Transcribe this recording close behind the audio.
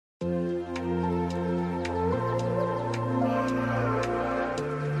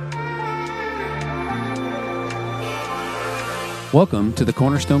Welcome to the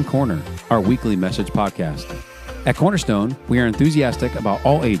Cornerstone Corner, our weekly message podcast. At Cornerstone, we are enthusiastic about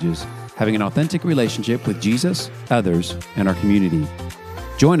all ages, having an authentic relationship with Jesus, others, and our community.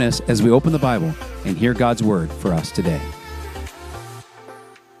 Join us as we open the Bible and hear God's word for us today.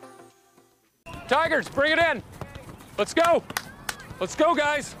 Tigers, bring it in. Let's go. Let's go,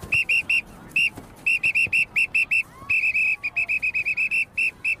 guys.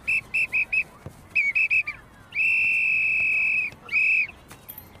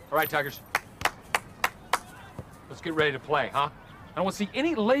 All right, Tigers. Let's get ready to play, huh? I don't want to see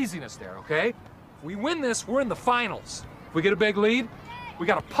any laziness there, okay? If we win this, we're in the finals. If we get a big lead, we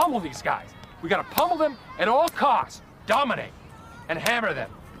got to pummel these guys. We got to pummel them at all costs, dominate, and hammer them.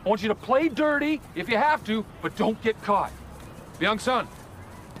 I want you to play dirty if you have to, but don't get caught. Young son,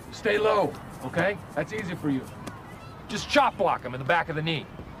 stay low, okay? That's easy for you. Just chop block them in the back of the knee.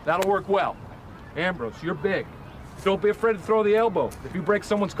 That'll work well. Ambrose, you're big. Don't be afraid to throw the elbow. If you break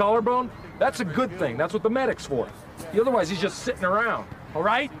someone's collarbone, that's a good thing. That's what the medic's for. Otherwise, he's just sitting around, all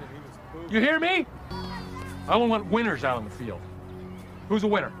right? You hear me? I only want winners out on the field. Who's a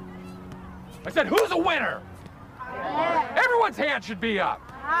winner? I said, who's a winner? Everyone's hand should be up.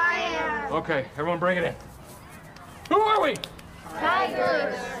 Okay, everyone bring it in. Who are we?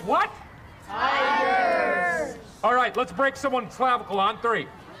 Tigers. What? Tigers. All right, let's break someone's clavicle on 3.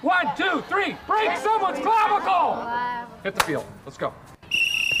 1, 2, 3, break someone's clavicle! Hit the field, let's go.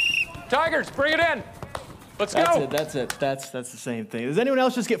 Tigers, bring it in. Let's go. That's it. That's the same thing. Does anyone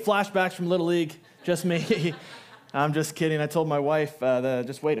else just get flashbacks from Little League? Just me? I'm just kidding. I told my wife,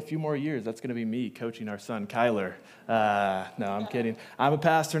 just wait a few more years. That's going to be me coaching our son, Kyler. No, I'm kidding. I'm a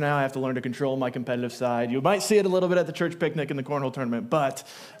pastor now. I have to learn to control my competitive side. You might see it a little bit at the church picnic and the cornhole tournament, but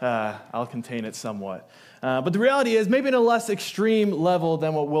I'll contain it somewhat. But the reality is, maybe in a less extreme level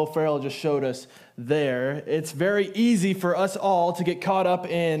than what Will Ferrell just showed us there, it's very easy for us all to get caught up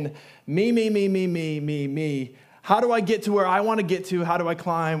in me. How do I get to where I want to get to? How do I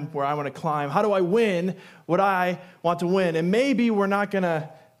climb where I want to climb? How do I win what I want to win? And maybe we're not going to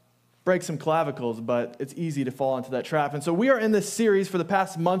break some clavicles, but it's easy to fall into that trap. And so we are in this series for the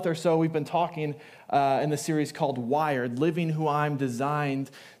past month or so. We've been talking in the series called Wired, Living Who I'm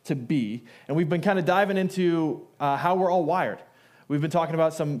Designed to Be. And we've been kind of diving into how we're all wired. We've been talking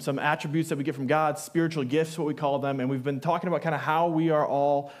about some attributes that we get from God, spiritual gifts, what we call them, and we've been talking about kind of how we are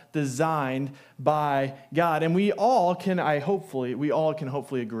all designed by God. And we all can hopefully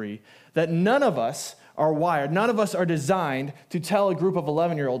agree that none of us are wired. None of us are designed to tell a group of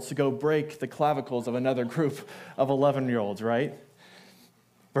 11-year-olds to go break the clavicles of another group of 11-year-olds, right?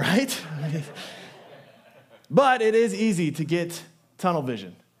 Right? But it is easy to get tunnel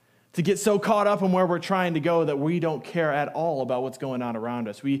vision, to get so caught up in where we're trying to go that we don't care at all about what's going on around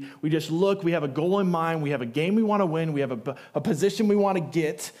us. We just look, we have a goal in mind, we have a game we want to win, we have a position we want to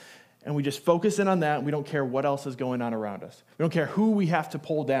get, and we just focus in on that, and we don't care what else is going on around us. We don't care who we have to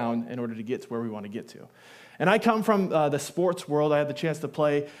pull down in order to get to where we want to get to. And I come from the sports world. I had the chance to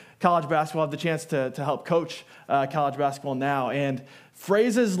play college basketball. I have the chance to help coach college basketball now. And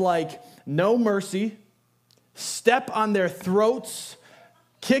phrases like no mercy, step on their throats,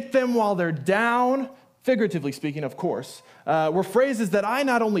 kick them while they're down, figuratively speaking, of course, were phrases that I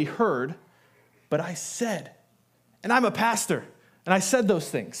not only heard, but I said. And I'm a pastor, and I said those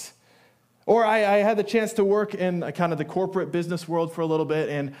things. Or I had the chance to work in kind of the corporate business world for a little bit,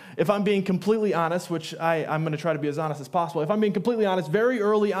 and if I'm being completely honest, which I'm going to try to be as honest as possible, if I'm being completely honest, very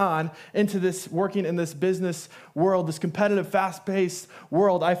early on into this working in this business world, this competitive, fast-paced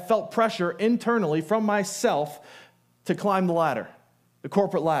world, I felt pressure internally from myself to climb the ladder, the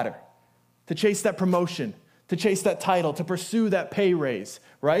corporate ladder, to chase that promotion, to chase that title, to pursue that pay raise,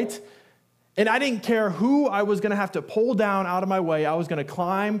 right? And I didn't care who I was going to have to pull down out of my way. I was going to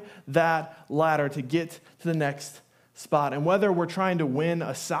climb that ladder to get to the next spot. And whether we're trying to win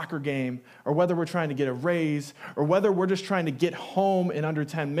a soccer game, or whether we're trying to get a raise, or whether we're just trying to get home in under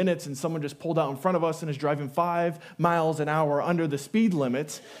 10 minutes and someone just pulled out in front of us and is driving 5 miles an hour under the speed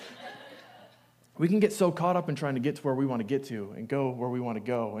limit, we can get so caught up in trying to get to where we want to get to and go where we want to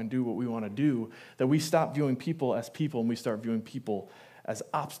go and do what we want to do that we stop viewing people as people and we start viewing people as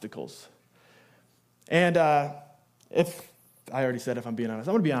obstacles. And if I already said if I'm being honest,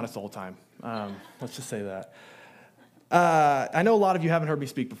 I'm going to be honest the whole time. Let's just say that. I know a lot of you haven't heard me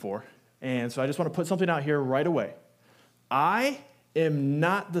speak before, and so I just want to put something out here right away. I am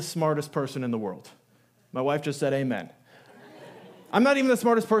not the smartest person in the world. My wife just said amen. I'm not even the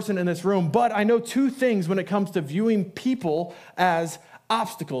smartest person in this room, but I know 2 things when it comes to viewing people as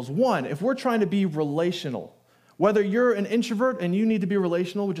obstacles. One, if we're trying to be relational, whether you're an introvert and you need to be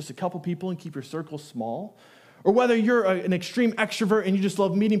relational with just a couple people and keep your circle small, Or whether you're an extreme extrovert and you just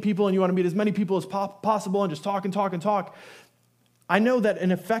love meeting people and you want to meet as many people as possible and just talk and talk and talk. I know that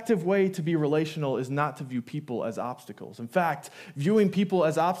an effective way to be relational is not to view people as obstacles. In fact, viewing people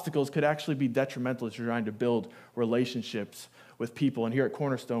as obstacles could actually be detrimental as you're trying to build relationships with people. And here at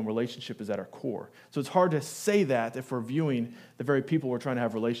Cornerstone, relationship is at our core. So it's hard to say that if we're viewing the very people we're trying to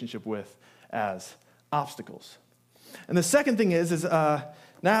have a relationship with as obstacles. And the second thing is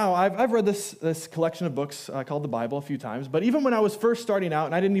now I've read this collection of books called the Bible a few times, but even when I was first starting out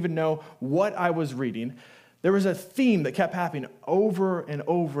and I didn't even know what I was reading, there was a theme that kept happening over and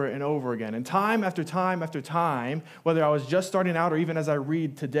over and over again. And time after time after time, whether I was just starting out or even as I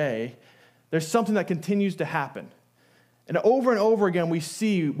read today, there's something that continues to happen. And over again, we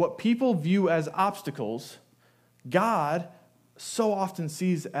see what people view as obstacles, God so often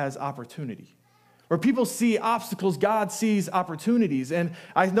sees as opportunity. Where people see obstacles, God sees opportunities. And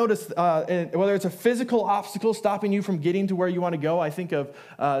I noticed whether it's a physical obstacle stopping you from getting to where you want to go, I think of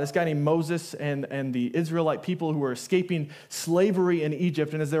this guy named Moses and the Israelite people who were escaping slavery in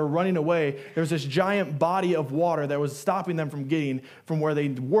Egypt. And as they were running away, there was this giant body of water that was stopping them from getting from where they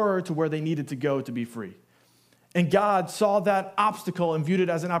were to where they needed to go to be free. And God saw that obstacle and viewed it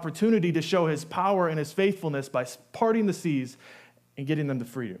as an opportunity to show his power and his faithfulness by parting the seas and getting them to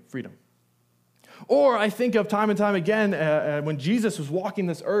freedom. Or I think of time and time again when Jesus was walking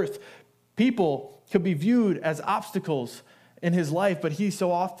this earth, people could be viewed as obstacles in his life, but he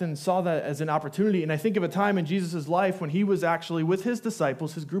so often saw that as an opportunity. And I think of a time in Jesus' life when he was actually with his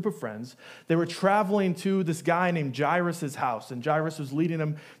disciples, his group of friends. They were traveling to this guy named Jairus' house, and Jairus was leading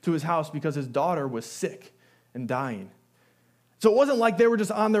him to his house because his daughter was sick and dying. So it wasn't like they were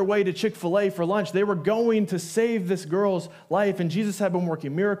just on their way to Chick-fil-A for lunch. They were going to save this girl's life, and Jesus had been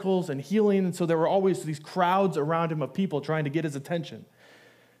working miracles and healing, and so there were always these crowds around him of people trying to get his attention.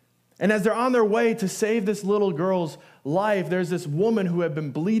 And as they're on their way to save this little girl's life, there's this woman who had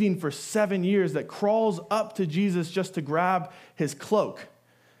been bleeding for 7 years that crawls up to Jesus just to grab his cloak,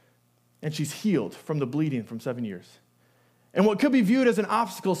 and she's healed from the bleeding from 7 years. And what could be viewed as an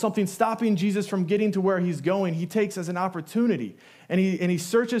obstacle, something stopping Jesus from getting to where he's going, he takes as an opportunity. And he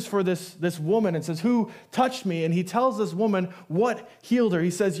searches for this woman and says, "Who touched me?" And he tells this woman what healed her.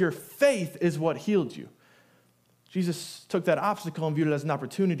 He says, "Your faith is what healed you." Jesus took that obstacle and viewed it as an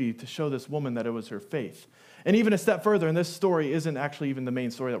opportunity to show this woman that it was her faith. And even a step further, and this story isn't actually even the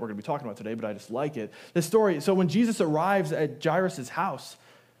main story that we're going to be talking about today, but I just like it. This story, so when Jesus arrives at Jairus' house,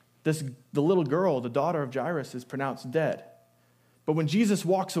 the little girl, the daughter of Jairus, is pronounced dead. But when Jesus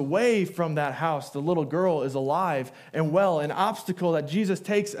walks away from that house, the little girl is alive and well, an obstacle that Jesus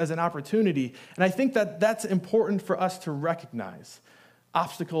takes as an opportunity. And I think that that's important for us to recognize,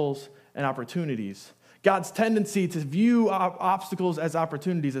 obstacles and opportunities. God's tendency to view obstacles as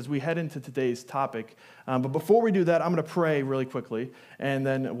opportunities as we head into today's topic. But before we do that, I'm going to pray really quickly, and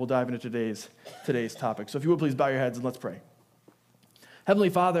then we'll dive into today's topic. So if you would, please bow your heads and let's pray. Heavenly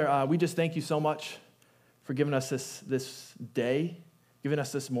Father, we just thank you so much for giving us this day, giving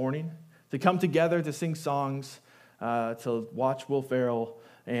us this morning, to come together to sing songs, to watch Will Ferrell,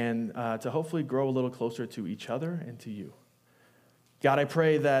 and to hopefully grow a little closer to each other and to you. God, I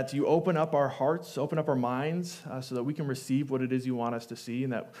pray that you open up our hearts, open up our minds, so that we can receive what it is you want us to see,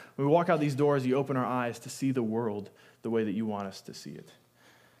 and that when we walk out these doors, you open our eyes to see the world the way that you want us to see it.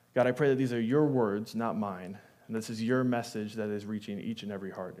 God, I pray that these are your words, not mine, and this is your message that is reaching each and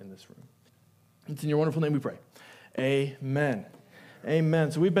every heart in this room. It's in your wonderful name we pray. Amen.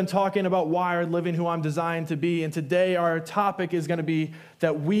 Amen. So we've been talking about wired living, who I'm designed to be, and today our topic is going to be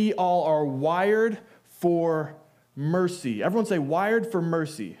that we all are wired for mercy. Everyone say wired for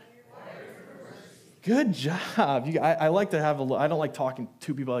mercy. Good job. I like to have I don't like talking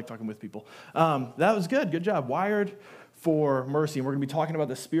to people, I like talking with people. That was good. Good job. Wired for mercy. And we're going to be talking about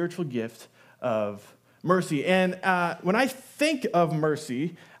the spiritual gift of mercy. And when I think of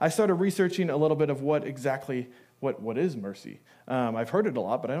mercy, I started researching a little bit of what is mercy. I've heard it a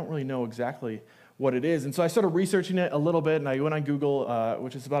lot, but I don't really know exactly what it is. And so I started researching it a little bit, and I went on Google,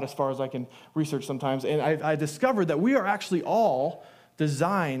 which is about as far as I can research sometimes, and I discovered that we are actually all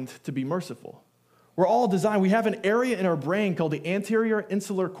designed to be merciful. We're all designed. We have an area in our brain called the anterior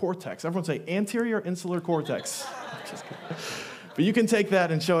insular cortex. Everyone say anterior insular cortex. Just kidding. But you can take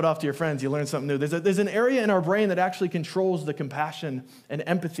that and show it off to your friends. You learn something new. There's an area in our brain that actually controls the compassion and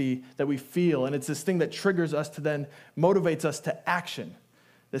empathy that we feel, and it's this thing that triggers us to then motivates us to action.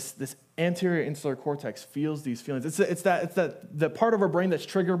 This anterior insular cortex feels these feelings. It's the part of our brain that's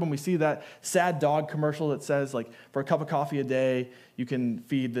triggered when we see that sad dog commercial that says, like, for a cup of coffee a day, you can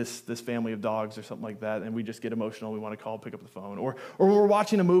feed this family of dogs or something like that, and we just get emotional. We want to call, pick up the phone. Or when we're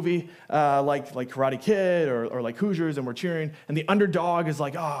watching a movie like Karate Kid or like Hoosiers, and we're cheering, and the underdog is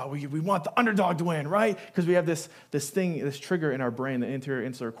like, we want the underdog to win, right? Because we have this trigger in our brain, the anterior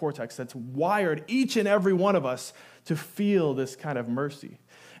insular cortex, that's wired, each and every one of us, to feel this kind of mercy.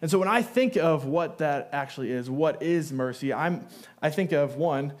 And so when I think of what that actually is, what is mercy, I think of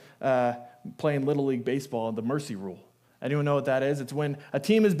one, playing Little League Baseball, the mercy rule. Anyone know what that is? It's when a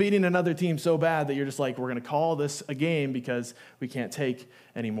team is beating another team so bad that you're just like, we're going to call this a game because we can't take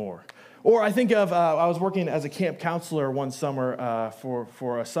anymore. Or I think of, I was working as a camp counselor one summer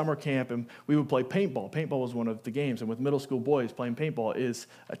for a summer camp, and we would play paintball. Paintball was one of the games, and with middle school boys, playing paintball is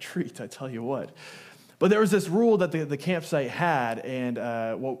a treat, I tell you what. But there was this rule that the campsite had, and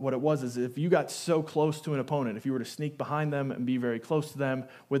what it was is if you got so close to an opponent, if you were to sneak behind them and be very close to them,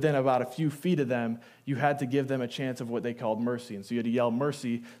 within about a few feet of them, you had to give them a chance of what they called mercy. And so you had to yell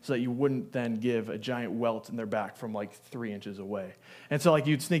mercy so that you wouldn't then give a giant welt in their back from like 3 inches away. And so like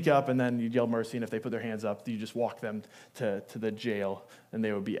you'd sneak up and then you'd yell mercy, and if they put their hands up, you just walk them to the jail and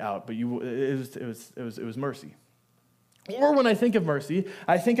they would be out. But it was mercy. Or when I think of mercy,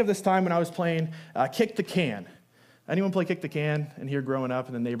 I think of this time when I was playing Kick the Can. Anyone play Kick the Can in here growing up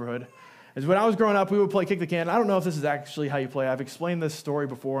in the neighborhood? As when I was growing up, we would play Kick the Can. I don't know if this is actually how you play. I've explained this story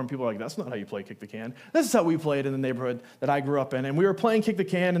before, and people are like, that's not how you play Kick the Can. This is how we played in the neighborhood that I grew up in. And we were playing Kick the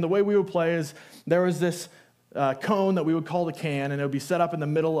Can, and the way we would play is there was this cone that we would call the can, and it would be set up in the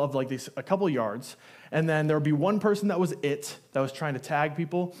middle of like a couple yards. And then there would be one person that was trying to tag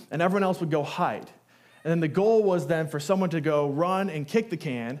people, and everyone else would go hide. And then the goal was then for someone to go run and kick the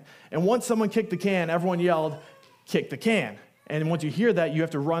can. And once someone kicked the can, everyone yelled, kick the can. And once you hear that, you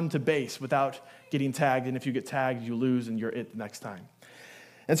have to run to base without getting tagged. And if you get tagged, you lose and you're it the next time.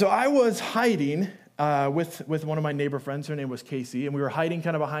 And so I was hiding with one of my neighbor friends. Her name was Casey. And we were hiding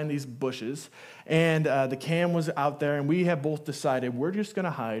kind of behind these bushes. And the can was out there. And we have both decided we're just going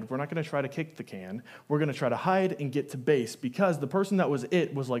to hide. We're not going to try to kick the can. We're going to try to hide and get to base. Because the person that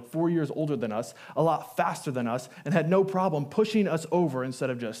was like 4 years older than us, a lot faster than us, and had no problem pushing us over instead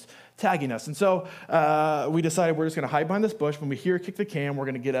of just tagging us. And so we decided we're just going to hide behind this bush. When we hear kick the can, we're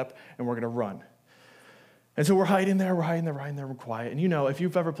going to get up and we're going to run. And so we're hiding there, we're quiet. And you know, if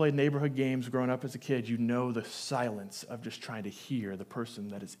you've ever played neighborhood games growing up as a kid, you know the silence of just trying to hear the person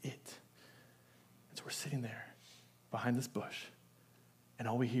that is it. And so we're sitting there behind this bush, and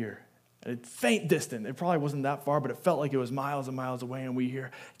all we hear, and it's faint distant, it probably wasn't that far, but it felt like it was miles and miles away, and we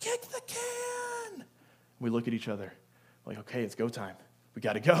hear, kick the can! We look at each other, like, okay, it's go time. We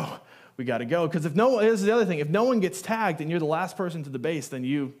got to go. Because this is the other thing, if no one gets tagged and you're the last person to the base, then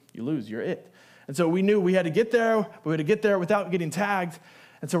you lose, you're it. And so we knew we had to get there, but we had to get there without getting tagged.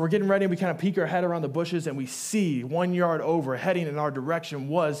 And so we're getting ready, and we kind of peek our head around the bushes, and we see 1 yard over, heading in our direction,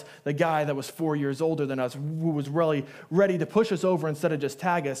 was the guy that was 4 years older than us, who was really ready to push us over instead of just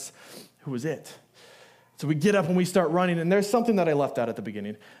tag us, who was it. So we get up and we start running, and there's something that I left out at the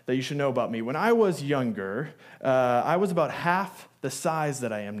beginning that you should know about me. When I was younger, I was about half the size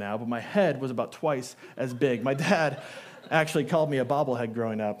that I am now, but my head was about twice as big. My dad actually called me a bobblehead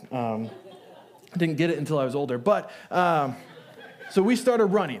growing up. Didn't get it until I was older. But so we started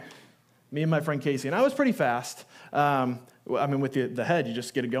running, me and my friend Casey, and I was pretty fast. With the head, you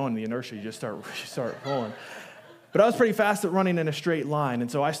just get it going, the inertia, you just start rolling. But I was pretty fast at running in a straight line, and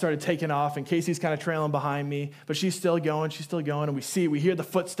so I started taking off, and Casey's kind of trailing behind me, but she's still going, and we hear the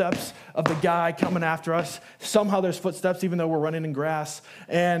footsteps of the guy coming after us. Somehow there's footsteps, even though we're running in grass.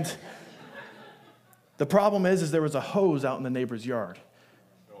 And the problem is there was a hose out in the neighbor's yard.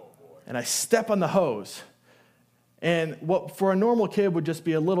 And I step on the hose. And what for a normal kid would just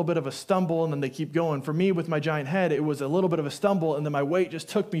be a little bit of a stumble, and then they keep going. For me, with my giant head, it was a little bit of a stumble, and then my weight just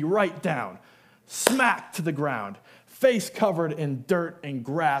took me right down, smack to the ground, face covered in dirt and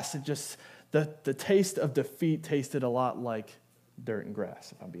grass. It just, the taste of defeat tasted a lot like dirt and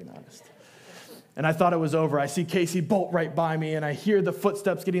grass, if I'm being honest. And I thought it was over. I see Casey bolt right by me, and I hear the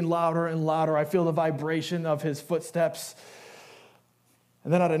footsteps getting louder and louder. I feel the vibration of his footsteps.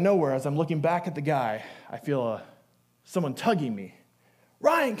 And then out of nowhere, as I'm looking back at the guy, I feel someone tugging me.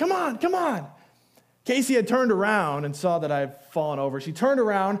 Ryan, come on. Casey had turned around and saw that I'd fallen over. She turned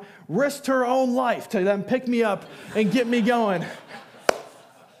around, risked her own life to then pick me up and get me going.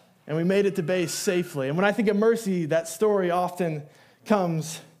 And we made it to base safely. And when I think of mercy, that story often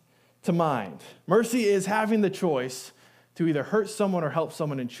comes to mind. Mercy is having the choice to either hurt someone or help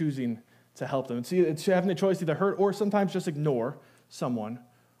someone and choosing to help them. It's having the choice to either hurt or sometimes just ignore someone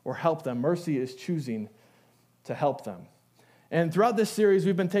or help them. Mercy is choosing to help them. And throughout this series,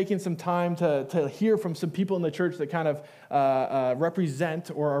 we've been taking some time to hear from some people in the church that kind of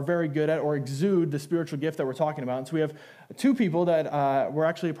represent or are very good at or exude the spiritual gift that we're talking about. And so we have two people that were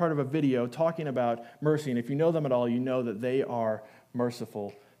actually a part of a video talking about mercy. And if you know them at all, you know that they are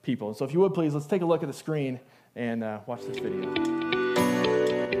merciful people. And so if you would please, let's take a look at the screen and watch this video.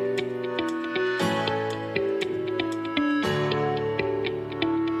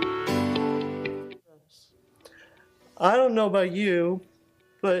 I don't know about you,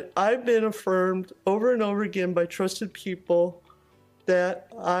 but I've been affirmed over and over again by trusted people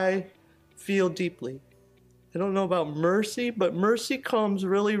that I feel deeply. I don't know about mercy, but mercy comes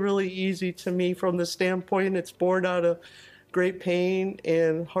really, really easy to me from the standpoint it's born out of great pain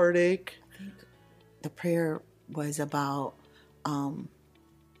and heartache. I think the prayer was about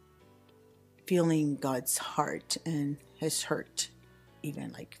feeling God's heart and his hurt,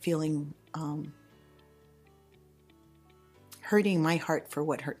 even like feeling hurting my heart for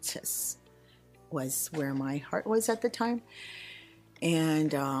what hurts his was where my heart was at the time.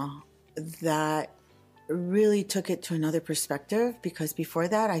 And that really took it to another perspective, because before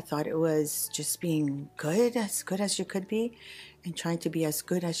that I thought it was just being good as you could be and trying to be as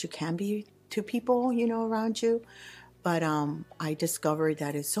good as you can be to people, you know, around you. But I discovered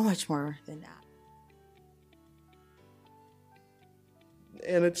that it's so much more than that.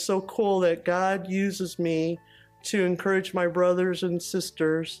 And it's so cool that God uses me to encourage my brothers and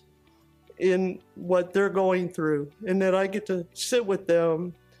sisters in what they're going through, and that I get to sit with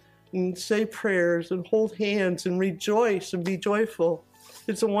them and say prayers and hold hands and rejoice and be joyful.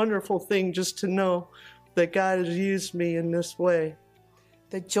 It's a wonderful thing just to know that God has used me in this way.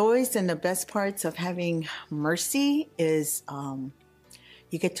 The joys and the best parts of having mercy is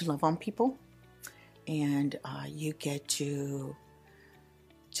you get to love on people, and you get to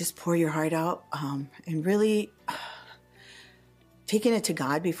just pour your heart out and really taking it to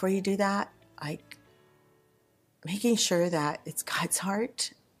God before you do that, like making sure that it's God's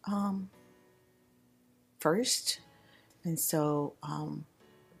heart first. And so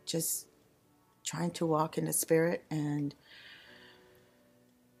just trying to walk in the Spirit and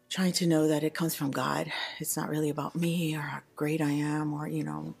trying to know that it comes from God. It's not really about me or how great I am or, you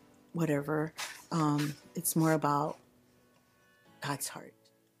know, whatever. It's more about God's heart.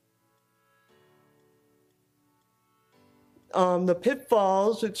 The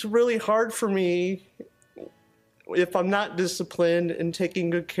pitfalls, it's really hard for me if I'm not disciplined and taking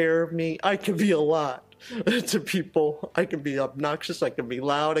good care of me. I can be a lot to people. I can be obnoxious, I can be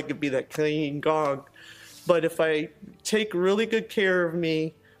loud, I can be that clanging gong. But if I take really good care of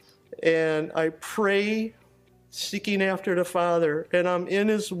me and I pray seeking after the Father and I'm in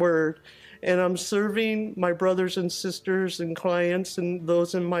His Word and I'm serving my brothers and sisters and clients and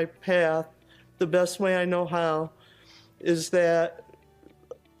those in my path the best way I know how, is that,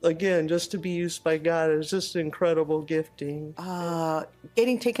 again, just to be used by God is just incredible gifting.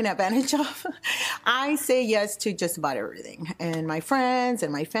 Getting taken advantage of. I say yes to just about everything. And my friends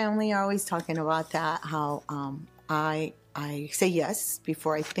and my family are always talking about that, how I say yes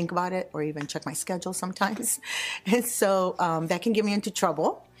before I think about it or even check my schedule sometimes. And so that can get me into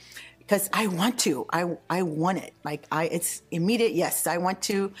trouble. Because I want to, I want it. Like it's immediate. Yes, I want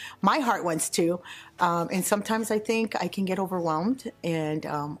to. My heart wants to, and sometimes I think I can get overwhelmed, and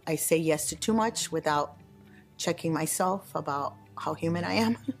I say yes to too much without checking myself about how human I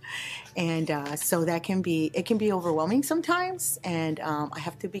am, and so it can be overwhelming sometimes, and I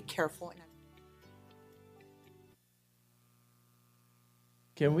have to be careful.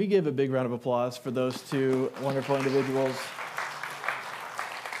 Can we give a big round of applause for those two wonderful individuals?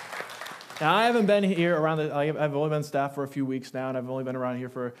 Now, I haven't been here around I've only been staff for a few weeks now, and I've only been around here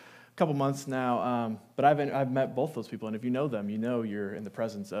for a couple months now. But I've met both those people, and if you know them, you know you're in the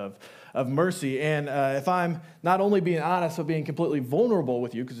presence of mercy. And if I'm not only being honest, but being completely vulnerable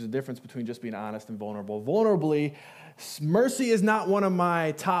with you, because there's a difference between just being honest and vulnerable. Vulnerably, mercy is not one of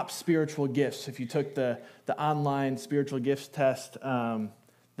my top spiritual gifts. If you took the online spiritual gifts test,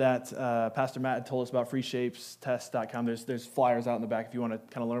 that Pastor Matt had told us about, freeshapestest.com. There's flyers out in the back if you want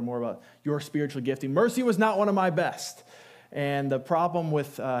to kind of learn more about your spiritual gifting. Mercy was not one of my best. And the problem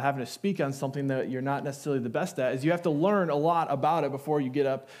with having to speak on something that you're not necessarily the best at is you have to learn a lot about it before you get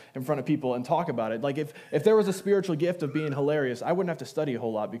up in front of people and talk about it. Like if there was a spiritual gift of being hilarious, I wouldn't have to study a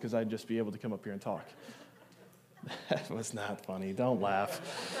whole lot because I'd just be able to come up here and talk. That was not funny. Don't laugh.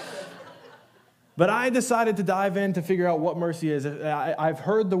 But I decided to dive in to figure out what mercy is. I've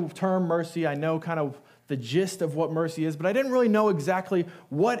heard the term mercy. I know kind of the gist of what mercy is, but I didn't really know exactly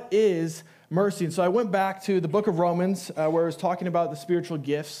what is mercy. And so I went back to the book of Romans where it was talking about the spiritual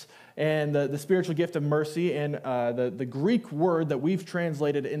gifts and the spiritual gift of mercy, and the Greek word that we've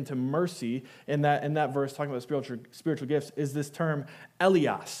translated into mercy in that verse talking about spiritual gifts is this term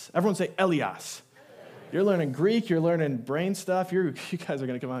elias. Everyone say elias. You're learning Greek, you're learning brain stuff. You guys are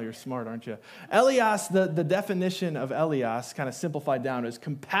going to come out here smart, aren't you? Elias, the definition of Elias, kind of simplified down, is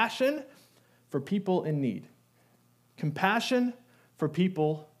compassion for people in need. Compassion for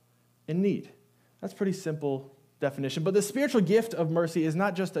people in need. That's pretty simple definition. But the spiritual gift of mercy is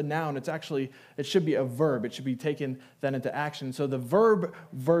not just a noun. It should be a verb. It should be taken then into action. So the verb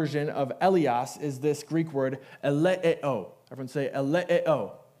version of Elias is this Greek word, eleo. Everyone say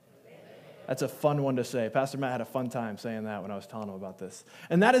eleo. That's a fun one to say. Pastor Matt had a fun time saying that when I was telling him about this.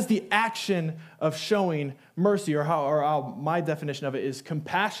 And that is the action of showing mercy, or how my definition of it is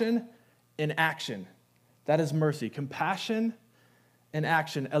compassion in action. That is mercy. Compassion in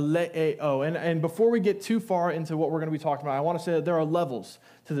action. Eleo. And before we get too far into what we're going to be talking about, I want to say that there are levels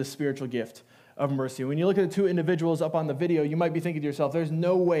to this spiritual gift of mercy. When you look at the two individuals up on the video, you might be thinking to yourself, there's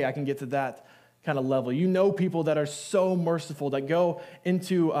no way I can get to that kind of level. You know people that are so merciful, that go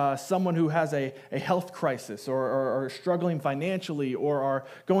into someone who has a health crisis or struggling financially or are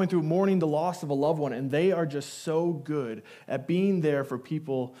going through mourning the loss of a loved one, and they are just so good at being there for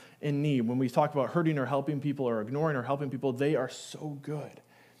people in need. When we talk about hurting or helping people or ignoring or helping people, they are so good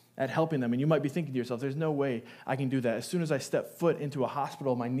at helping them. And you might be thinking to yourself, there's no way I can do that. As soon as I step foot into a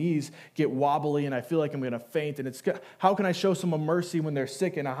hospital, my knees get wobbly and I feel like I'm going to faint. And how can I show someone mercy when they're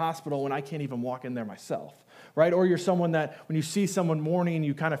sick in a hospital when I can't even walk in there myself, right? Or you're someone that when you see someone mourning,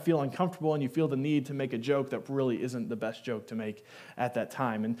 you kind of feel uncomfortable and you feel the need to make a joke that really isn't the best joke to make at that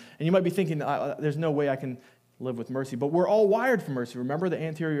time. And you might be thinking, there's no way I can live with mercy. But we're all wired for mercy. Remember the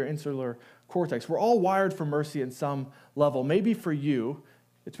anterior insular cortex. We're all wired for mercy at some level. Maybe for you,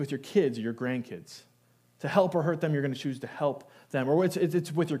 it's with your kids or your grandkids. To help or hurt them, you're going to choose to help them. Or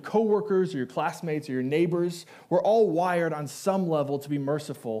it's with your coworkers or your classmates or your neighbors. We're all wired on some level to be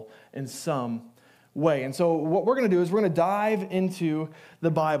merciful in some way. And so what we're going to do is we're going to dive into the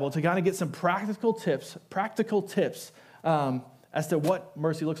Bible to kind of get some practical tips as to what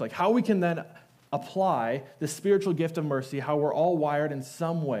mercy looks like. How we can then apply the spiritual gift of mercy, how we're all wired in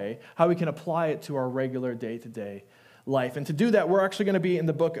some way, how we can apply it to our regular day-to-day life. And to do that, we're actually going to be in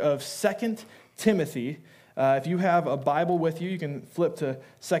the book of 2 Timothy. If you have a Bible with you, you can flip to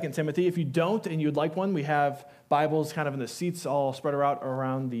 2 Timothy. If you don't and you'd like one, we have Bibles kind of in the seats all spread out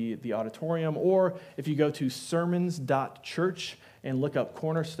around the auditorium. Or if you go to sermons.church and look up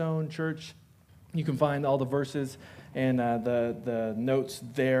Cornerstone Church, you can find all the verses and the notes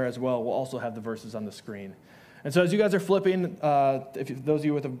there as well. We'll also have the verses on the screen. And so as you guys are flipping, those of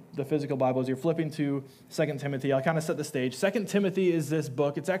you with the physical Bibles, you're flipping to 2 Timothy. I'll kind of set the stage. 2 Timothy is this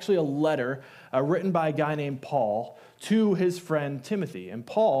book. It's actually a letter written by a guy named Paul to his friend Timothy. And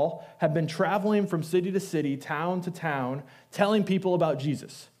Paul had been traveling from city to city, town to town, telling people about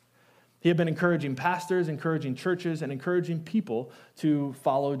Jesus. He had been encouraging pastors, encouraging churches, and encouraging people to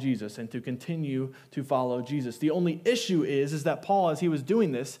follow Jesus and to continue to follow Jesus. The only issue is that Paul, as he was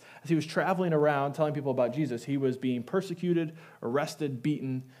doing this, as he was traveling around telling people about Jesus, he was being persecuted, arrested,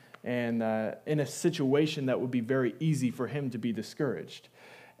 beaten, and in a situation that would be very easy for him to be discouraged.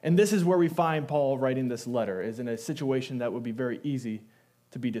 And this is where we find Paul writing this letter, is in a situation that would be very easy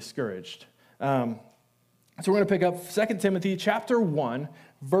to be discouraged. So we're going to pick up 2 Timothy chapter 1,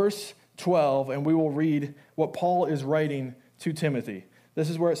 verse 12, and we will read what Paul is writing to Timothy. This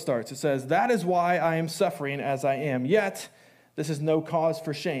is where it starts. It says, "That is why I am suffering as I am, yet this is no cause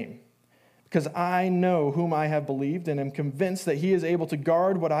for shame, because I know whom I have believed and am convinced that he is able to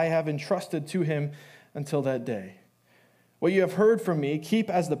guard what I have entrusted to him until that day. What you have heard from me, keep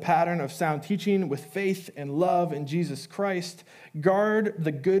as the pattern of sound teaching with faith and love in Jesus Christ. Guard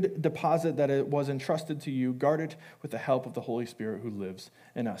the good deposit that it was entrusted to you. Guard it with the help of the Holy Spirit who lives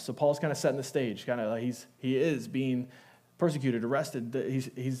in us." So Paul's kind of setting the stage. Kind of he is being persecuted, arrested.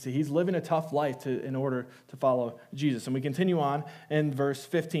 He's living a tough life in order to follow Jesus. And we continue on in verse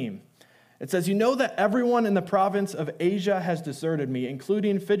 15. It says, "You know that everyone in the province of Asia has deserted me,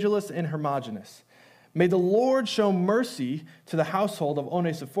 including Phygelus and Hermogenes. May the Lord show mercy to the household of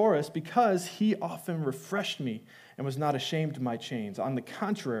Onesiphorus, because he often refreshed me and was not ashamed of my chains. On the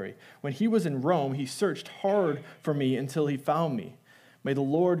contrary, when he was in Rome, he searched hard for me until he found me. May the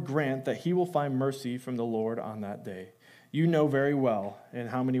Lord grant that he will find mercy from the Lord on that day. You know very well in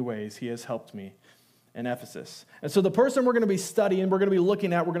how many ways he has helped me in Ephesus." And so the person we're going to be studying, we're going to be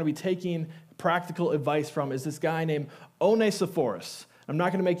looking at, we're going to be taking practical advice from is this guy named Onesiphorus. I'm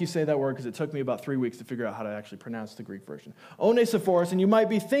not going to make you say that word because it took me about 3 weeks to figure out how to actually pronounce the Greek version. Onesiphorus, and you might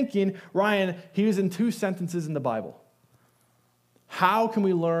be thinking, Ryan, he was in 2 sentences in the Bible. How can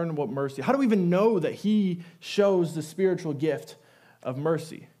we learn what mercy? How do we even know that he shows the spiritual gift of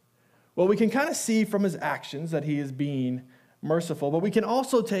mercy? Well, we can kind of see from his actions that he is being merciful, but we can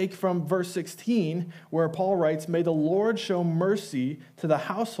also take from verse 16 where Paul writes, "May the Lord show mercy to the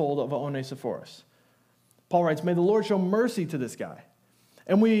household of Onesiphorus." Paul writes, "May the Lord show mercy to this guy."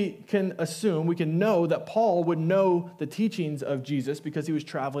 And we can assume, we can know that Paul would know the teachings of Jesus because he was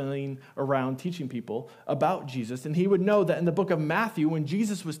traveling around teaching people about Jesus. And he would know that in the book of Matthew, when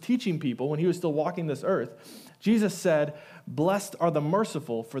Jesus was teaching people, when he was still walking this earth, Jesus said, "Blessed are the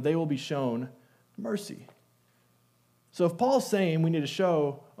merciful, for they will be shown mercy." So if Paul's saying we need to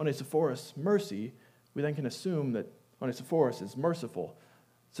show Onesiphorus mercy, we then can assume that Onesiphorus is merciful.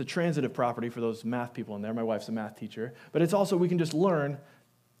 It's a transitive property for those math people in there. My wife's a math teacher. But it's also, we can just learn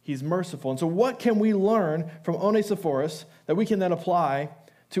he's merciful. And so what can we learn from Onesiphorus that we can then apply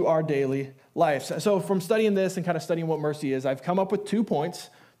to our daily lives? So from studying this and kind of studying what mercy is, I've come up with 2 points.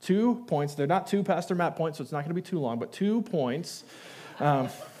 2 points. They're not 2 Pastor Matt points, so it's not going to be too long, but 2 points.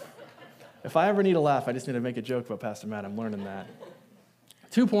 If I ever need a laugh, I just need to make a joke about Pastor Matt. I'm learning that.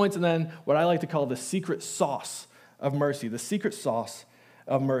 2 points, and then what I like to call the secret sauce of mercy, the secret sauce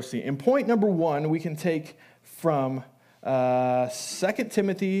of mercy. And point number 1, we can take from 2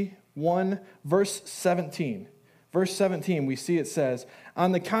 Timothy 1, verse 17. Verse 17, we see it says,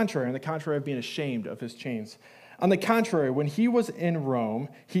 on the contrary of being ashamed of his chains, on the contrary, when he was in Rome,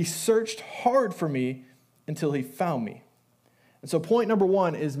 he searched hard for me until he found me. And so point number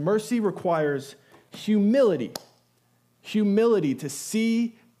 1 is mercy requires humility. Humility to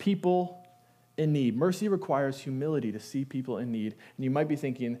see people in need. Mercy requires humility to see people in need. And you might be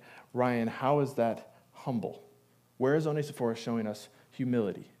thinking, Ryan, how is that humble? Where is Onesiphorus showing us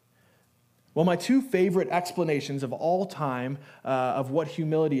humility? Well, my 2 favorite explanations of all time of what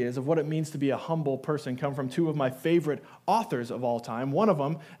humility is, of what it means to be a humble person, come from 2 of my favorite authors of all time. One of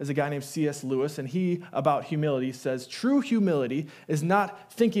them is a guy named C.S. Lewis, and he, about humility, says, true humility is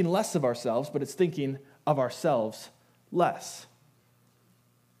not thinking less of ourselves, but it's thinking of ourselves less.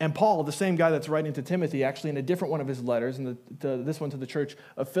 And Paul, the same guy that's writing to Timothy, actually in a different one of his letters, and this one to the church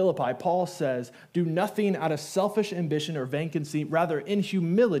of Philippi, Paul says, do nothing out of selfish ambition or vain conceit, rather in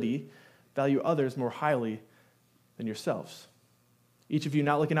humility, value others more highly than yourselves. Each of you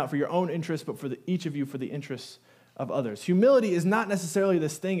not looking out for your own interests, but for each of you for the interests of others. Humility is not necessarily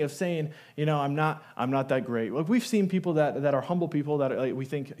this thing of saying, I'm not that great. Look, we've seen people that are humble people that are, we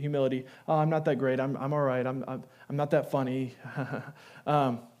think humility, oh, I'm not that great, I'm all right, I'm not that funny.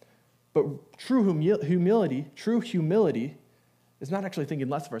 But true humility is not actually thinking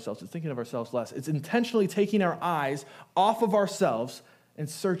less of ourselves, it's thinking of ourselves less. It's intentionally taking our eyes off of ourselves and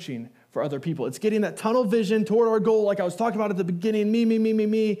searching for other people. It's getting that tunnel vision toward our goal, like I was talking about at the beginning,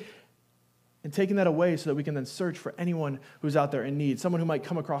 me, and taking that away so that we can then search for anyone who's out there in need, someone who might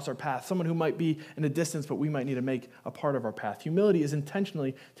come across our path, someone who might be in a distance, but we might need to make a part of our path. Humility is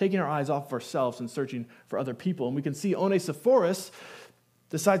intentionally taking our eyes off of ourselves and searching for other people. And we can see Onesiphorus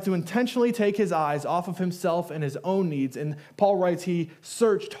decides to intentionally take his eyes off of himself and his own needs. And Paul writes he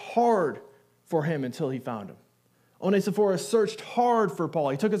searched hard for him until he found him. Onesiphorus searched hard for Paul.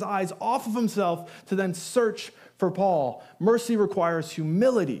 He took his eyes off of himself to then search for Paul. Mercy requires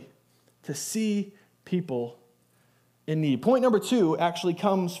humility to see people in need. Point number 2 actually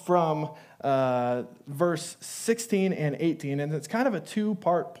comes from verse 16 and 18, and it's kind of a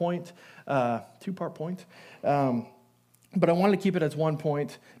two-part point. But I wanted to keep it as one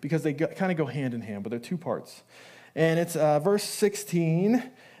point because they kind of go hand in hand, but they're 2 parts. And it's verse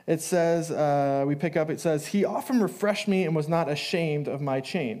 16. It says, it says, he often refreshed me and was not ashamed of my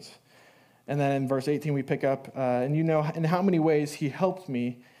chains. And then in verse 18, we pick up, and you know in how many ways he helped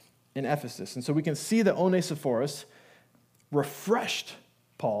me in Ephesus. And so we can see that Onesiphorus refreshed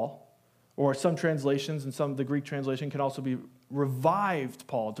Paul, or some translations, and some of the Greek translation can also be revived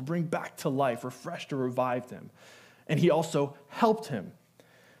Paul, to bring back to life, refreshed or revived him. And he also helped him.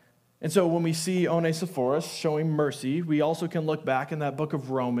 And so when we see Onesiphorus showing mercy, we also can look back in that book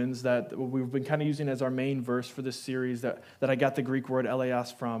of Romans that we've been kind of using as our main verse for this series that I got the Greek word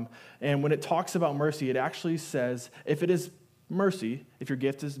eleos from. And when it talks about mercy, it actually says, if it is mercy, if your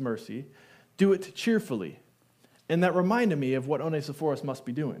gift is mercy, do it cheerfully. And that reminded me of what Onesiphorus must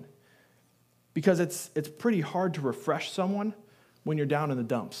be doing. Because it's pretty hard to refresh someone when you're down in the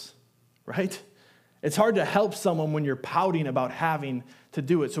dumps, right? It's hard to help someone when you're pouting about having to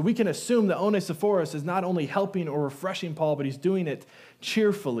do it. So we can assume that Onesiphorus is not only helping or refreshing Paul, but he's doing it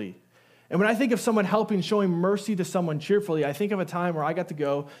cheerfully. And when I think of someone helping, showing mercy to someone cheerfully, I think of a time where I got to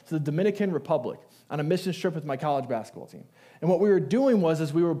go to the Dominican Republic on a mission trip with my college basketball team. And what we were doing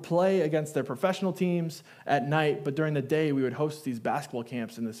was we would play against their professional teams at night, but during the day we would host these basketball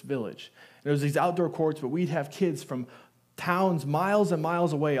camps in this village. And there was these outdoor courts, but we'd have kids from towns miles and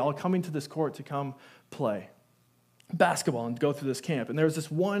miles away all coming to this court to come play basketball and go through this camp. And there was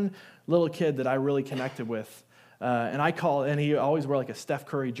this one little kid that I really connected with. And he always wore like a Steph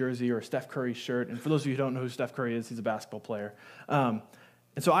Curry jersey or a Steph Curry shirt. And for those of you who don't know who Steph Curry is, he's a basketball player. And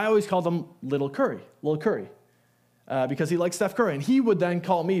so I always called him Little Curry, because he likes Steph Curry. And he would then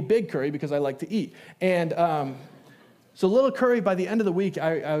call me Big Curry because I like to eat. And so Little Curry, by the end of the week,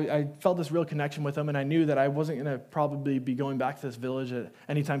 I felt this real connection with him, and I knew that I wasn't going to probably be going back to this village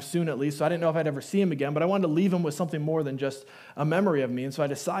anytime soon, at least. So I didn't know if I'd ever see him again, but I wanted to leave him with something more than just a memory of me. And so I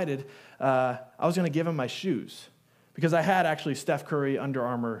decided I was going to give him my shoes, because I had actually Steph Curry Under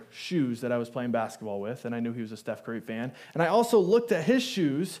Armour shoes that I was playing basketball with, and I knew he was a Steph Curry fan. And I also looked at his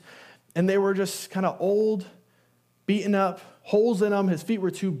shoes, and they were just kind of old, beaten up, holes in them. His feet were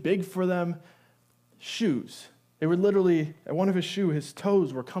too big for them. Shoes. They were literally, at one of his shoes, his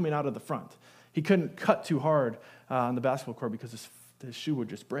toes were coming out of the front. He couldn't cut too hard on the basketball court because his shoe would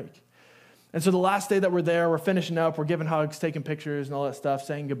just break. And so the last day that we're there, we're finishing up, we're giving hugs, taking pictures and all that stuff,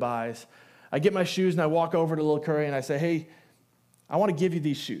 saying goodbyes. I get my shoes and I walk over to Little Curry and I say, hey, I want to give you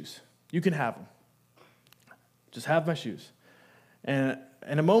these shoes. You can have them. Just have my shoes. And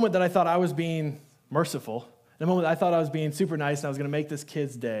in a moment that I thought I was being merciful, in a moment that I thought I was being super nice and I was going to make this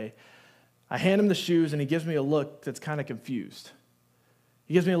kid's day, I hand him the shoes, and he gives me a look that's kind of confused.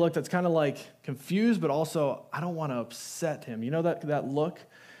 He gives me a look that's kind of like confused, but also I don't want to upset him. You know that look?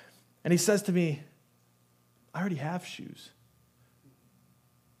 And he says to me, I already have shoes.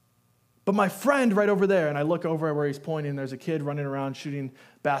 But my friend right over there, and I look over where he's pointing, there's a kid running around shooting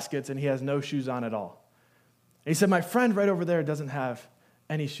baskets, and he has no shoes on at all. And he said, my friend right over there doesn't have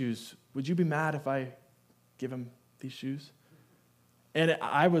any shoes. Would you be mad if I give him these shoes? And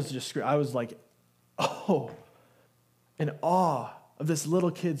I was like, oh, in awe of this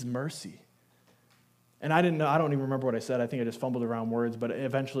little kid's mercy. And I don't even remember what I said. I think I just fumbled around words, but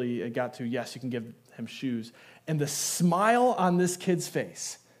eventually it got to, yes, you can give him shoes. And the smile on this kid's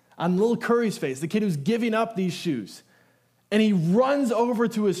face, on Little Curry's face, the kid who's giving up these shoes, and he runs over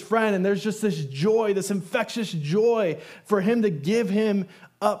to his friend, and there's just this joy, this infectious joy for him to give him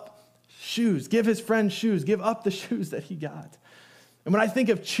up shoes, give his friend shoes, give up the shoes that he got. And when I think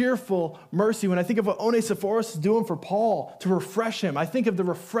of cheerful mercy, when I think of what Onesiphorus is doing for Paul to refresh him, I think of the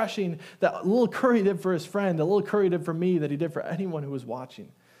refreshing that Little Curry did for his friend, that Little Curry did for me, that he did for anyone who was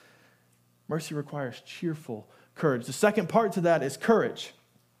watching. Mercy requires cheerful courage. The second part to that is courage.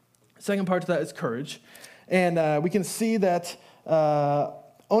 And we can see that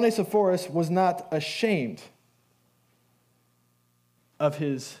Onesiphorus was not ashamed of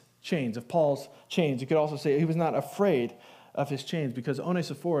his chains, of Paul's chains. You could also say he was not afraid of his chains, because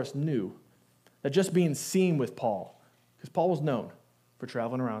Onesiphorus knew that just being seen with Paul, because Paul was known for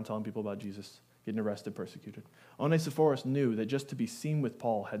traveling around telling people about Jesus, getting arrested, persecuted. Onesiphorus knew that just to be seen with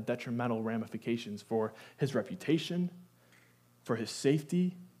Paul had detrimental ramifications for his reputation, for his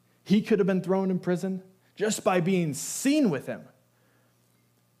safety. He could have been thrown in prison just by being seen with him.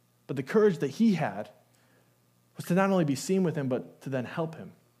 But the courage that he had was to not only be seen with him, but to then help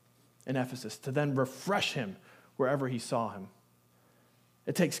him in Ephesus, to then refresh him wherever he saw him.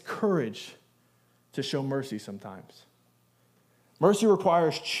 It takes courage to show mercy sometimes. Mercy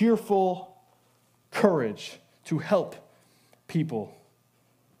requires cheerful courage to help people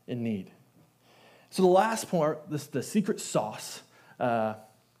in need. So the last part, the secret sauce to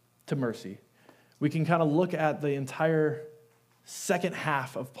mercy, we can kind of look at the entire second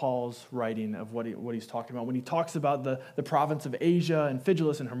half of Paul's writing of what he's talking about. When he talks about the province of Asia and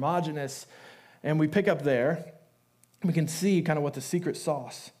Phygelus and Hermogenes, and we pick up there, we can see kind of what the secret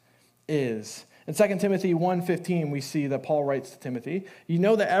sauce is. In 2 Timothy 1:15, we see that Paul writes to Timothy, you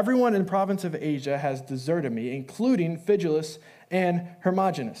know that everyone in the province of Asia has deserted me, including Phygelus and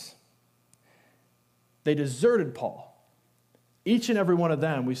Hermogenes. They deserted Paul. Each and every one of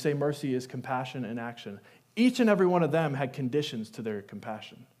them, we say mercy is compassion in action. Each and every one of them had conditions to their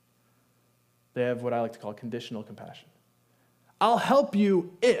compassion. They have what I like to call conditional compassion. I'll help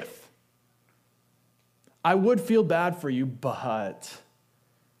you if. I would feel bad for you, but.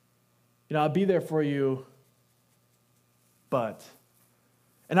 I'll be there for you, but.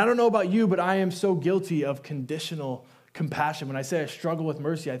 And I don't know about you, but I am so guilty of conditional compassion. When I say I struggle with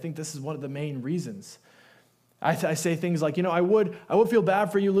mercy, I think this is one of the main reasons. I say things like, I would feel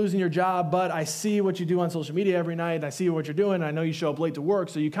bad for you losing your job, but I see what you do on social media every night, and I see what you're doing, and I know you show up late to work,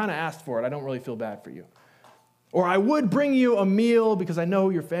 so you kind of asked for it. I don't really feel bad for you. Or I would bring you a meal because I know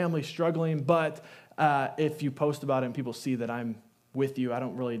your family's struggling, but if you post about it and people see that I'm with you, I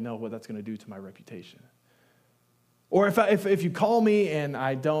don't really know what that's going to do to my reputation. Or if you call me and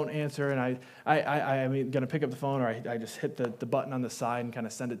I don't answer and I'm going to pick up the phone, or I just hit the button on the side and kind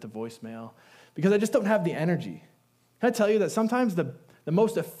of send it to voicemail because I just don't have the energy. Can I tell you that sometimes the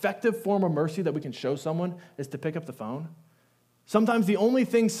most effective form of mercy that we can show someone is to pick up the phone? Sometimes the only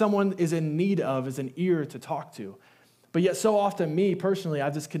thing someone is in need of is an ear to talk to. But yet so often, me personally, I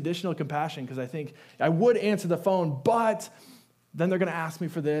have this conditional compassion because I think I would answer the phone, but then they're going to ask me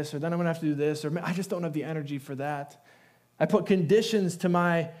for this, or then I'm going to have to do this, or I just don't have the energy for that. I put conditions to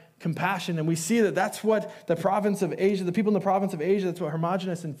my compassion, and we see that that's what the province of Asia, the people in the province of Asia, that's what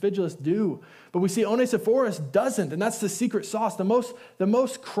Hermogenes and Phygelus do. But we see Onesiphorus doesn't, and that's the secret sauce. The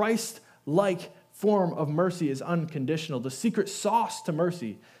most Christ-like form of mercy is unconditional. The secret sauce to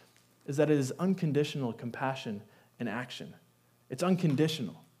mercy is that it is unconditional compassion in action. It's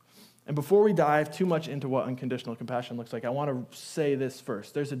unconditional. And before we dive too much into what unconditional compassion looks like, I want to say this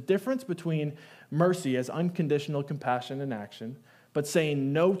first. There's a difference between mercy as unconditional compassion in action, but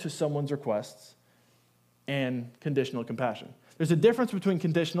saying no to someone's requests, and conditional compassion. There's a difference between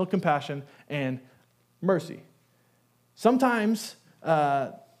conditional compassion and mercy. Sometimes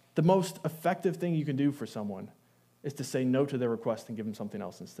the most effective thing you can do for someone is to say no to their request and give them something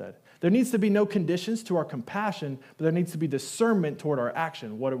else instead. There needs to be no conditions to our compassion, but there needs to be discernment toward our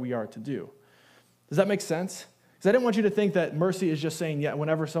action, what we are to do. Does that make sense? Because I didn't want you to think that mercy is just saying, yeah,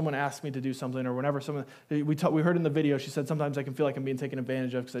 whenever someone asks me to do something, or whenever someone, we heard in the video, she said, sometimes I can feel like I'm being taken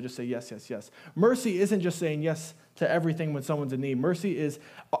advantage of because I just say yes, yes, yes. Mercy isn't just saying yes to everything when someone's in need. Mercy is,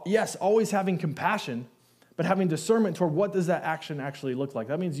 yes, always having compassion, but having discernment toward what does that action actually look like.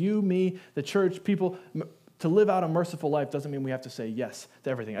 That means you, me, the church, people. To live out a merciful life doesn't mean we have to say yes to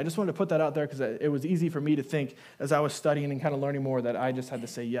everything. I just wanted to put that out there because it was easy for me to think as I was studying and kind of learning more that I just had to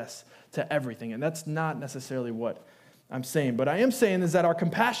say yes to everything. And that's not necessarily what I'm saying. But I am saying is that our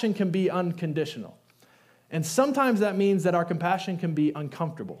compassion can be unconditional. And sometimes that means that our compassion can be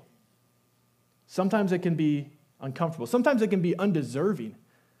uncomfortable. Sometimes it can be uncomfortable. Sometimes it can be undeserving.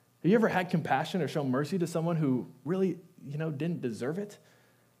 Have you ever had compassion or shown mercy to someone who really, didn't deserve it?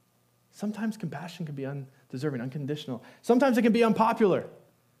 Sometimes compassion can be undeserving, unconditional. Sometimes it can be unpopular.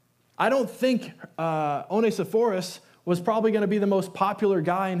 I don't think Onesiphorus was probably going to be the most popular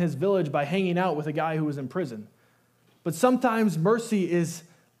guy in his village by hanging out with a guy who was in prison. But sometimes mercy is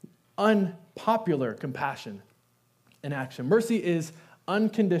unpopular compassion in action. Mercy is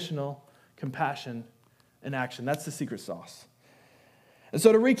unconditional compassion in action. That's the secret sauce. And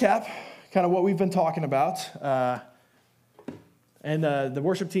so to recap kind of what we've been talking about, and the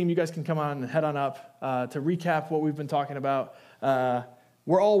worship team, you guys can come on and head on up to recap what we've been talking about.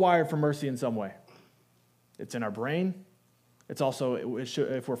 We're all wired for mercy in some way. It's in our brain. It's also,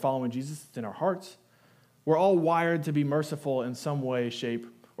 if we're following Jesus, it's in our hearts. We're all wired to be merciful in some way, shape,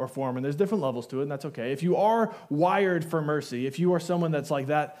 or form, and there's different levels to it, and that's okay. If you are wired for mercy, if you are someone that's like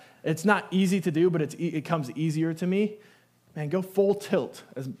that, it's not easy to do, but it comes easier to me, man, go full tilt,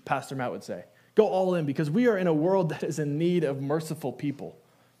 as Pastor Matt would say. Go all in, because we are in a world that is in need of merciful people.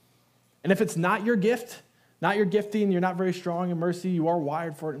 And if it's not your gift, not your gifting, you're not very strong in mercy, you are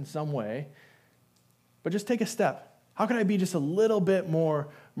wired for it in some way, but just take a step. How can I be just a little bit more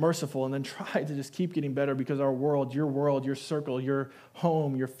merciful, and then try to just keep getting better, because our world, your circle, your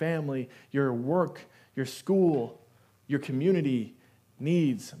home, your family, your work, your school, your community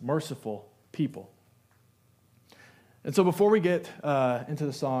needs merciful people. And so before we get into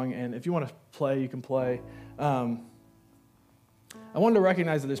the song, and if you want to play, you can play, I wanted to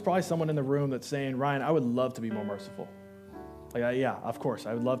recognize that there's probably someone in the room that's saying, Ryan, I would love to be more merciful. Yeah, of course,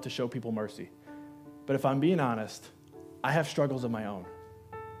 I would love to show people mercy. But if I'm being honest, I have struggles of my own.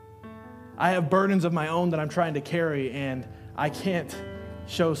 I have burdens of my own that I'm trying to carry, and I can't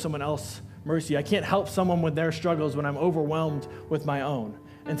show someone else mercy. I can't help someone with their struggles when I'm overwhelmed with my own.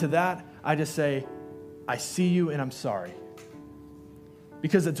 And to that, I just say, I see you and I'm sorry.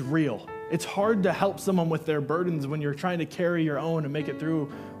 Because it's real. It's hard to help someone with their burdens when you're trying to carry your own and make it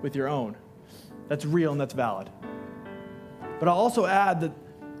through with your own. That's real and that's valid. But I'll also add that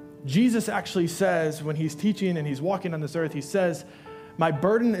Jesus actually says, when he's teaching and he's walking on this earth, he says, my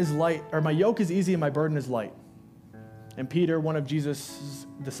burden is light, or my yoke is easy and my burden is light. And Peter, one of Jesus'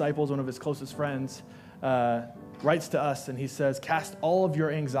 disciples, one of his closest friends, writes to us and he says, cast all of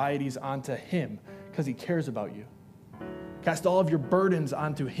your anxieties onto him because he cares about you. Cast all of your burdens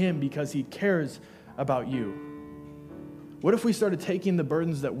onto him because he cares about you. What if we started taking the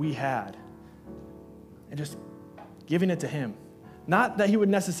burdens that we had and just giving it to him? Not that he would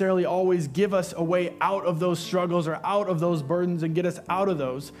necessarily always give us a way out of those struggles or out of those burdens and get us out of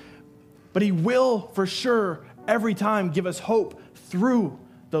those, but he will for sure every time give us hope through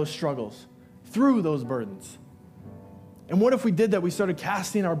those struggles, through those burdens. And what if we did that? We started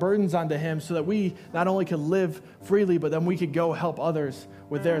casting our burdens onto him so that we not only could live freely, but then we could go help others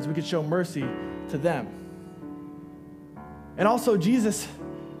with theirs. We could show mercy to them. And also, Jesus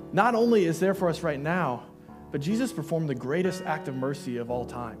not only is there for us right now, but Jesus performed the greatest act of mercy of all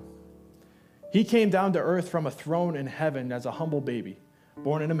time. He came down to earth from a throne in heaven as a humble baby,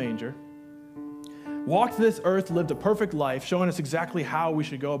 born in a manger, walked this earth, lived a perfect life, showing us exactly how we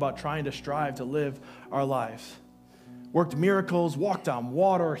should go about trying to strive to live our lives. Worked miracles, walked on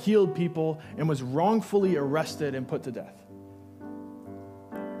water, healed people, and was wrongfully arrested and put to death.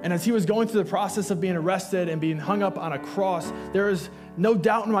 And as he was going through the process of being arrested and being hung up on a cross, there is no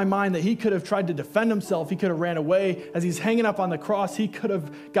doubt in my mind that he could have tried to defend himself. He could have ran away. As he's hanging up on the cross, he could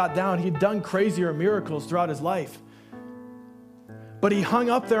have got down. He'd done crazier miracles throughout his life. But he hung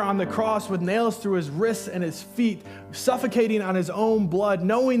up there on the cross with nails through his wrists and his feet, suffocating on his own blood,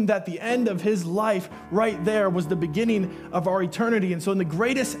 knowing that the end of his life right there was the beginning of our eternity. And so in the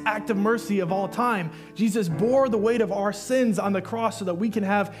greatest act of mercy of all time, Jesus bore the weight of our sins on the cross so that we can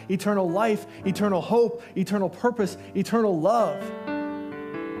have eternal life, eternal hope, eternal purpose, eternal love.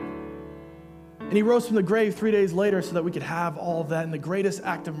 And he rose from the grave 3 days later so that we could have all of that in the greatest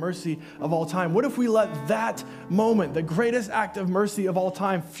act of mercy of all time. What if we let that moment, the greatest act of mercy of all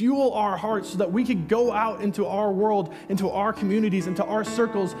time, fuel our hearts so that we could go out into our world, into our communities, into our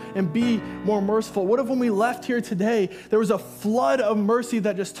circles, and be more merciful? What if when we left here today, there was a flood of mercy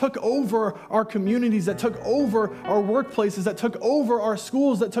that just took over our communities, that took over our workplaces, that took over our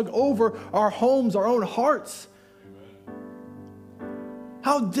schools, that took over our homes, our own hearts?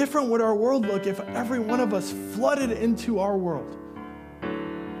 How different would our world look if every one of us flooded into our world,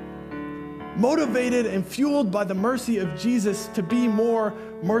 motivated and fueled by the mercy of Jesus to be more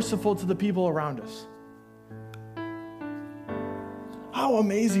merciful to the people around us? How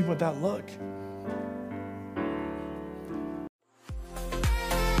amazing would that look?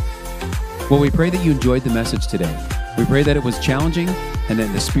 Well, we pray that you enjoyed the message today. We pray that it was challenging and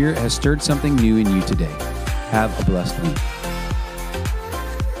that the Spirit has stirred something new in you today. Have a blessed week.